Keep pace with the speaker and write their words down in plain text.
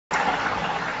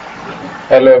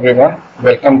Hello everyone,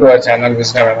 welcome to our channel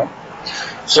Wisdom.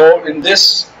 So in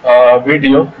this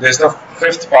video, this is the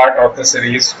fifth part of the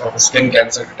series of skin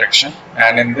cancer detection,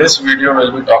 and in this video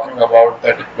we'll be talking about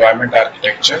the deployment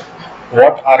architecture.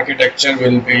 What architecture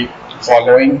will be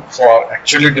following for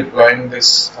actually deploying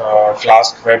this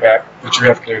Flask web app which we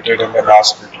have created in the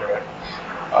last video,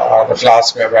 right? The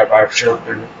Flask web app I've showed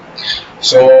to you.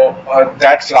 So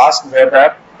that Flask web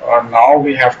app, now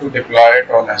we have to deploy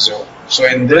it on Azure. So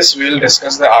in this we'll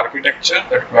discuss the architecture,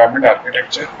 the deployment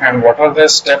architecture, and what are the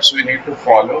steps we need to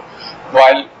follow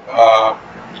while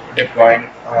deploying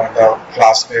the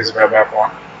Flask-based web app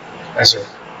on Azure.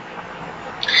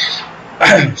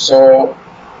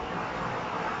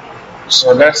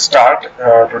 So let's start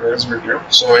today's video.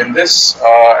 So in this,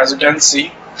 as you can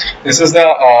see, this is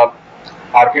the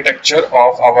architecture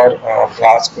of our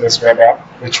Flask-based web app,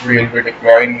 which we will be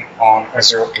deploying on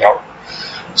Azure Cloud.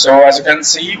 So as you can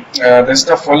see, this is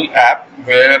the full app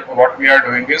where what we are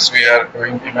doing is we are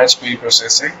doing image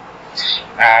pre-processing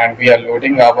and we are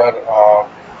loading our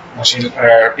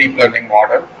deep learning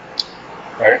model,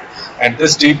 right? And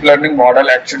this deep learning model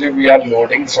actually we are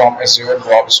loading from Azure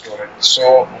blob storage.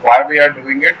 So why we are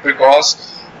doing it?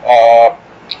 Because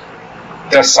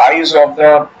the size of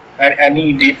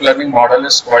any deep learning model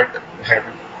is quite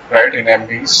heavy, right? In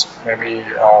MBs, maybe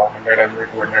 100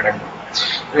 MB, 200 MB.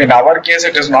 In our case,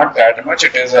 it is not that much.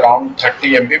 It is around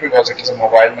 30 MB because it is a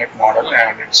mobile net model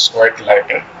and it's quite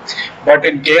lighter. But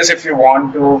in case if you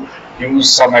want to use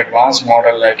some advanced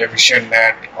model like efficient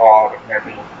net or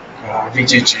maybe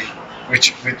VGG,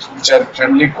 which are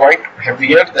generally quite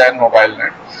heavier than mobile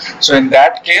net. So in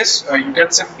that case, you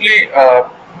can simply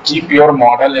keep your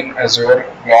model in Azure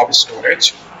blob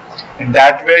storage. In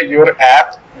that way, your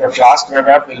app, the Flask web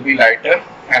app, will be lighter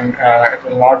and it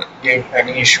will not give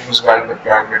any issues while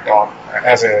deploying it on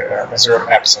as a Azure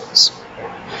app service.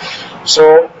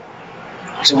 So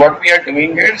what we are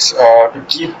doing is to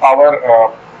keep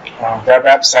our web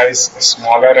app size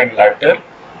smaller and lighter,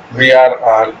 we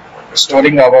are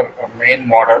storing our main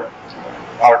model,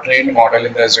 our trained model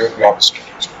in the Azure blob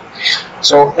storage.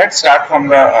 So let's start from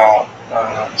the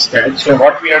stage. So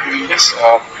what we are doing is,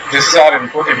 this is our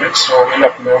input image. So we are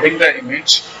uploading the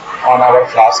image on our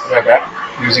Flask web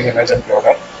app using image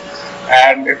uploader,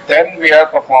 and then we are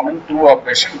performing two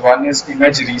operations. One is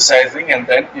image resizing and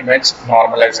then image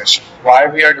normalization. Why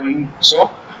we are doing so?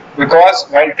 Because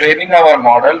while training our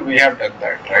model, we have done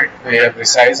that, right? We have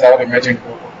resized our image into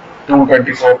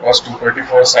 224 plus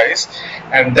 224 size,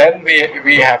 and then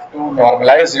we have to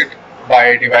normalize it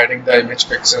by dividing the image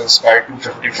pixels by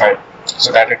 255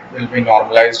 so that it will be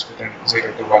normalized within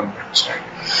 0 to 1 minutes, right?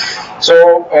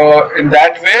 So in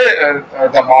that way,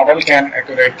 the model can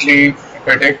accurately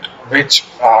predict which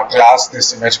class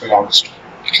this image belongs to.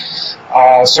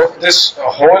 So this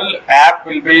whole app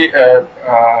will be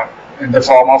in the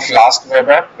form of Flask web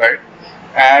app, right?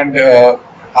 And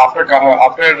after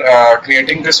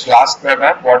creating this Flask web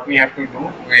app, what we have to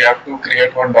do, we have to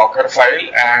create one Docker file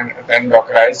and then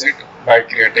Dockerize it by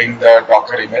creating the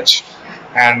Docker image,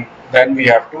 and then we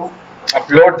have to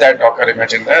upload that Docker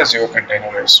image in the Azure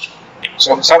Container Registry.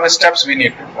 So some steps we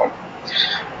need to follow.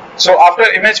 So after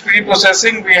image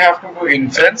pre-processing, we have to do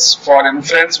inference. For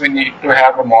inference, we need to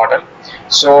have a model.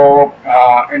 So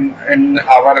in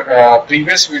our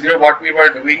previous video, what we were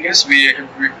doing is we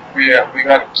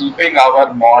are keeping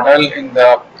our model in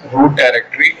the root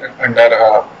directory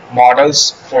under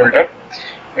models folder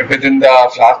within the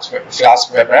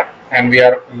Flask web app, and we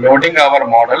are loading our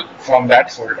model from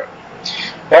that folder.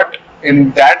 But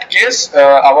in that case,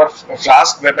 our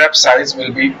Flask web app size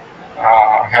will be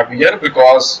heavier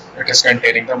because it is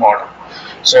containing the model.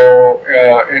 So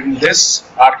in this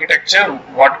architecture,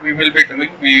 what we will be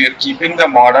doing, we are keeping the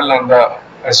model on the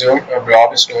Azure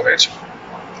blob storage.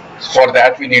 For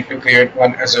that, we need to create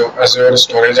one Azure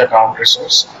storage account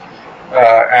resource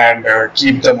and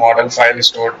keep the model file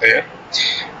stored there.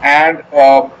 And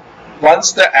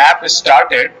once the app is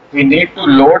started, we need to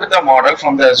load the model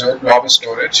from the Azure blob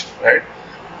storage, right?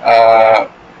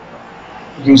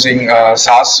 Using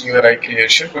SaaS URI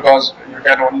creation, because you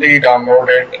can only download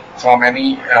it from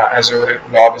any Azure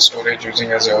blob storage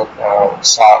using Azure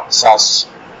SaaS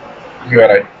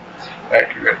URI, right?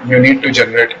 You need to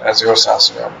generate Azure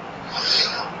SaaS URI.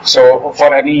 So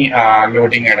for any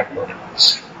loading and uploading.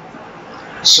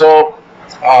 So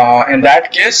in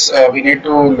that case, we need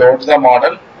to load the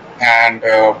model, and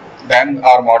then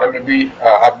our model will be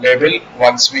available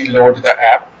once we load the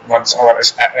app, once our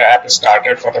app is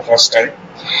started for the first time.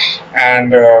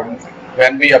 And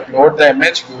when we upload the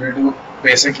image, we will do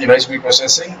basic image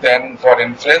pre-processing. Then for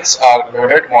inference, our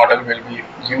loaded model will be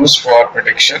used for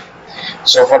prediction.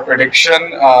 So for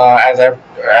prediction,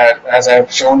 as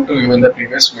I've shown to you in the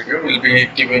previous video, we'll be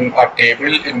giving a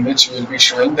table in which we'll be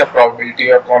showing the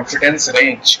probability or confidence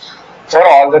range for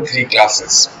all the three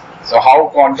classes. So how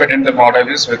confident the model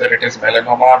is, whether it is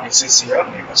melanoma, BCC or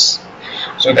nevus.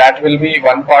 So that will be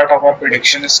one part of our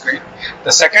prediction screen.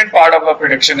 The second part of our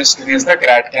prediction screen is the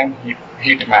GradCam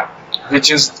heat map,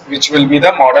 which will be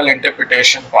the model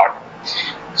interpretation part.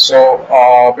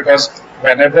 So because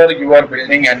whenever you are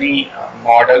building any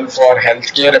model for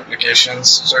healthcare applications,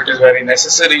 so it is very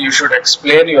necessary you should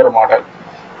explain your model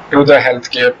to the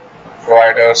healthcare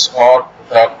providers or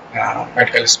the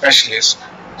medical specialists,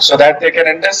 so that they can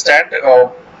understand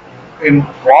in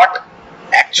what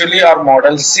actually our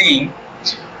model seeing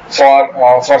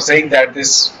for saying that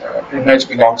this image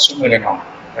belongs to melanoma.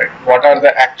 Right? What are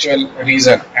the actual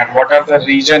reason, and what are the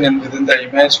region within the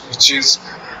image which is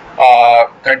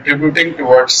contributing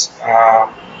towards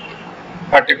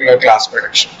particular class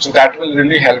prediction. So that will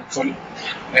really helpful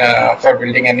for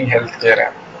building any healthcare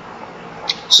app.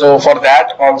 So for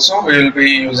that also we will be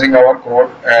using our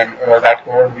code, and that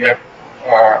code we are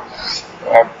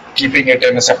keeping it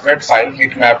in a separate file,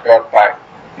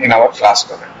 heatmap.py, in our Flask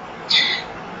domain.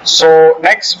 So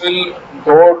next we'll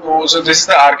go to, so this is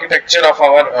the architecture of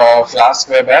our Flask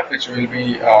web app, which we will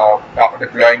be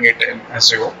deploying it in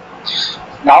Azure.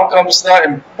 Now comes the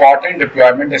important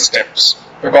deployment steps,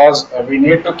 because we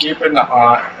need to keep in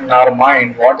our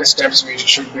mind what steps we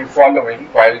should be following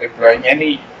while deploying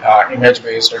any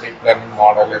image-based or deep learning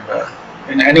model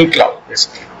in any cloud,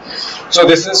 basically. So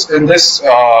this is in this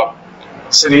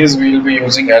series we will be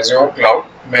using Azure Cloud.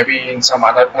 Maybe in some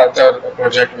other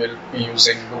project we'll be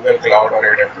using Google Cloud or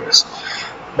AWS.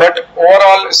 But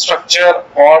overall structure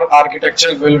or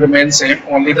architecture will remain same,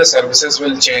 only the services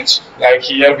will change. Like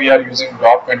here we are using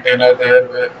blob container,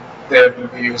 there will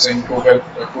be using Google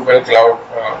Cloud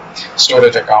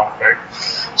storage account, right?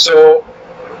 So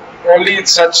only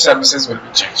such services will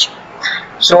be changed.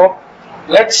 So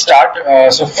let's start.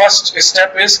 So first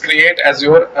step is create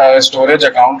Azure storage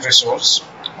account resource,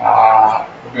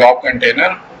 blob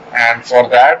container, and for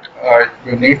that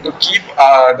you need to keep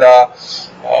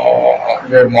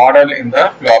your model in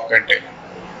the blob container.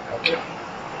 Okay.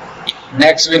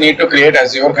 Next we need to create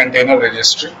Azure Container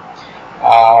Registry.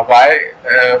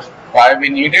 Why we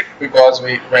need it? Because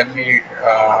when we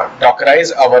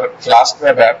Dockerize our Flask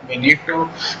web app, we need to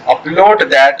upload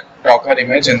that Docker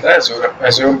image in the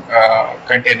Azure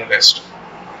Container Registry.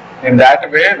 In that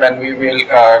way, when we will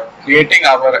creating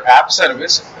our app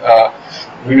service,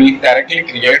 we will directly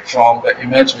create from the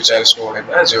image which are stored in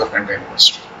the Azure Container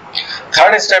Registry.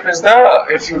 Third step is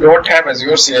if you don't have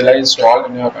Azure CLI installed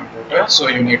in your computer, so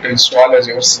you need to install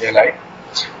Azure CLI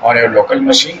on your local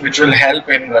machine, which will help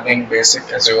in running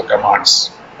basic Azure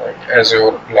commands like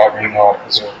Azure login or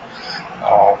Azure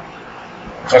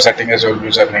for setting Azure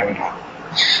username and all.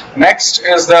 Next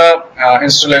is the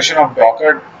installation of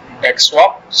Docker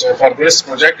Desktop. So for this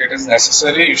project it is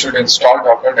necessary you should install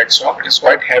Docker Desktop. It is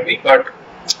quite heavy, but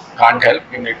can't help,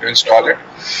 you need to install it.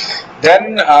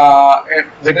 Then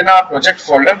within our project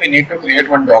folder we need to create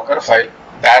one Docker file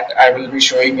that I will be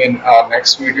showing in our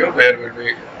next video, where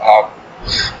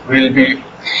we'll be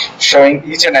showing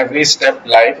each and every step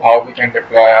live, how we can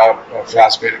deploy our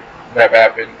Flask web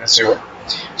app in Azure.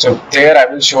 So there I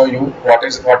will show you what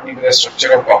will be the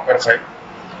structure of Docker file,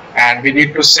 and we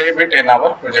need to save it in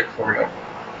our project folder,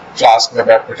 Flask web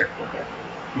app project folder,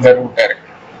 the root directory.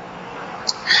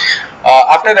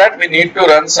 After that we need to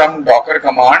run some Docker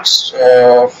commands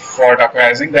for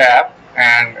Dockerizing the app,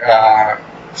 and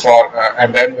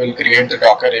then we'll create the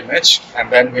Docker image, and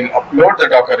then we'll upload the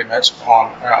Docker image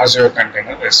on Azure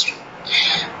Container Registry.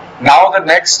 Now the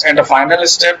next and the final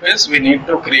step is we need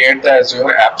to create the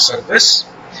Azure app service.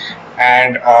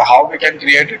 And how we can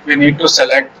create it? We need to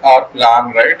select our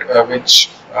plan, right?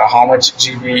 How much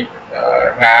GB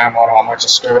RAM or how much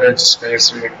storage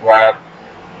space we require,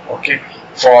 okay,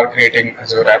 for creating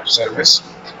Azure app service.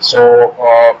 So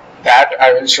that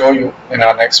I will show you in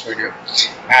our next video.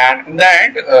 And in the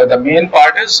end, the main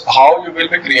part is how you will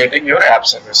be creating your app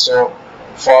service. So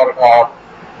for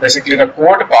basically the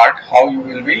code part, how you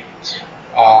will be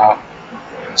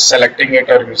selecting it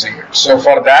or using it. So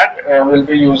for that we'll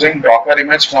be using Docker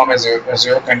image from Azure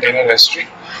Container Registry.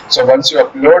 So once you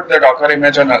upload the Docker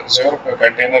image on Azure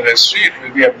Container Registry, it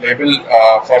will be available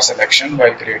for selection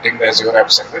while creating the Azure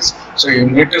app service. So you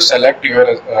need to select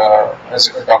your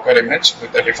Azure Docker image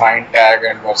with the defined tag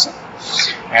and version,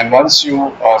 and once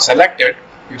you select it,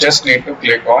 you just need to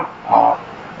click on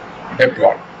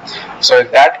deploy. So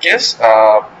in that case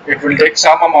it will take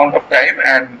some amount of time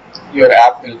and your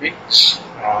app will be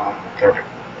uploaded.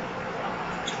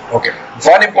 Okay,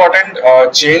 one important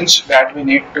change that we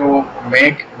need to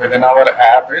make within our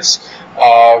app is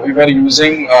we were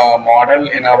using model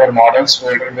in our models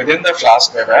folder within the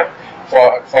Flask web app.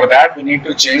 For that, we need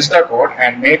to change the code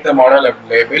and make the model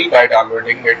available by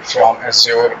downloading it from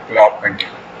Azure Cloud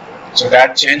container. So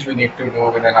that change we need to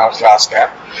do within our Flask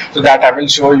app. So that I will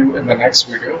show you in the next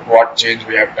video what change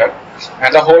we have done,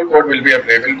 and the whole code will be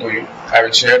available to you. I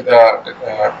will share the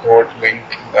code link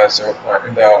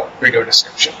in the video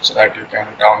description so that you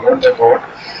can download the code,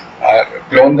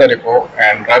 clone the repo,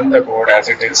 and run the code as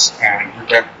it is. And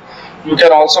you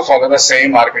can also follow the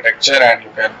same architecture, and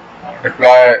you can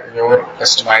deploy your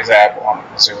customized app on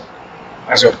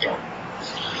Azure Cloud.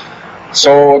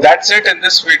 So that's it in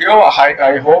this video.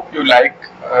 I hope you like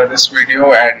this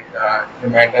video, and you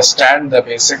may understand the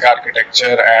basic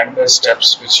architecture and the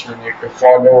steps which you need to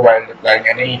follow while deploying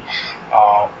any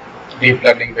deep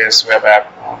learning based web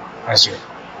app on Azure.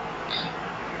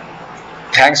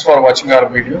 Thanks for watching our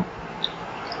video.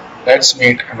 Let's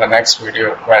meet in the next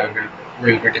video while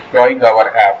we'll be deploying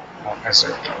our app on Azure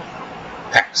Cloud.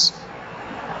 Thanks.